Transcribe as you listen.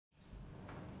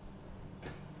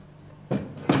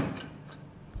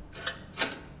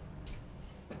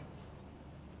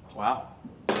Wow.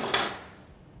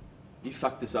 You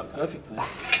fucked this up perfectly.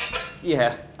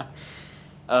 Yeah.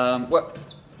 Well,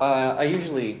 I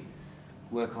usually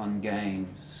work on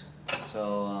games,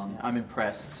 so I'm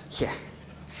impressed. yeah.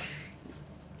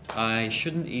 I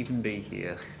shouldn't even be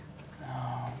here.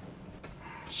 Oh,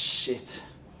 shit.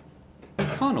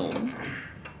 Connell,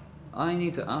 I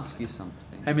need to ask you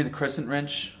something. Hand me the crescent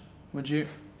wrench, would you?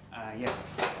 Yeah.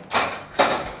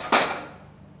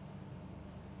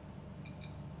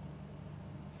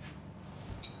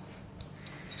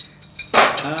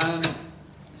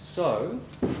 So,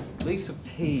 Lisa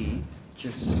P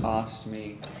just asked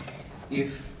me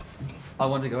if I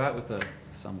want to go out with her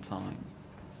sometime.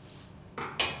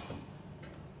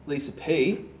 Lisa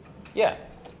P? Yeah.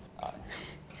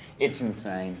 It's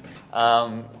insane.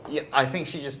 Yeah, I think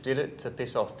she just did it to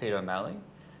piss off Peter O'Malley.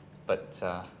 But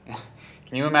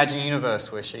can you imagine a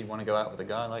universe where she'd want to go out with a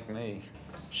guy like me?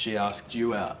 She asked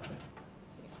you out.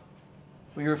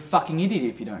 Well, you're a fucking idiot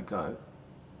if you don't go.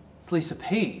 It's Lisa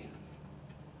P.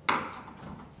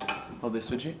 Or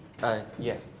this, would you?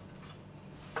 Yeah.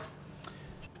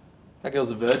 That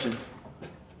girl's a virgin. Can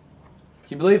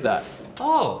you believe that?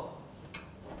 Oh.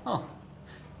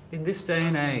 In this day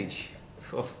and age.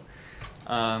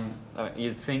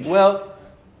 You'd think... Well,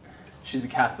 she's a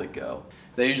Catholic girl.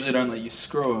 They usually don't let you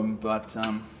screw them, but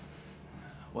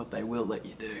what they will let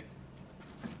you do.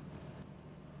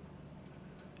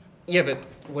 Yeah, but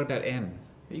what about M?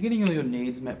 Are you getting all your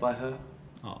needs met by her?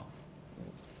 Oh.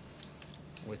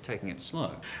 We're taking it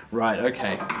slow. Right,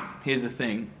 okay. Here's the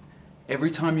thing.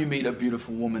 Every time you meet a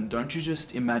beautiful woman, don't you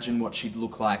just imagine what she'd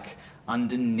look like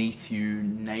underneath you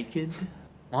naked?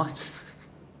 What?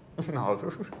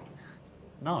 No.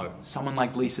 No. Someone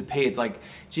like Lisa P, it's like,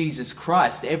 Jesus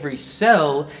Christ, every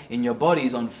cell in your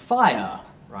body's on fire,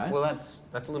 right? Well, that's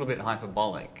a little bit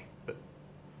hyperbolic, but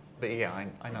yeah,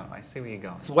 I know, I see where you're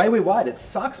going. It's the way we white. It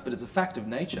sucks, but it's a fact of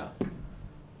nature.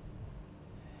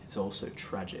 It's also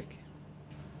tragic.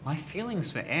 My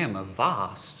feelings for M are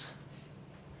vast.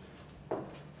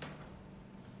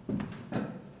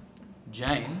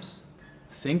 James,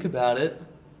 think about it.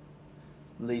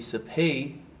 Lisa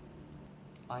P.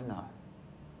 I know.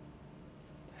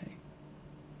 Hey,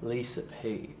 Lisa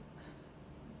P.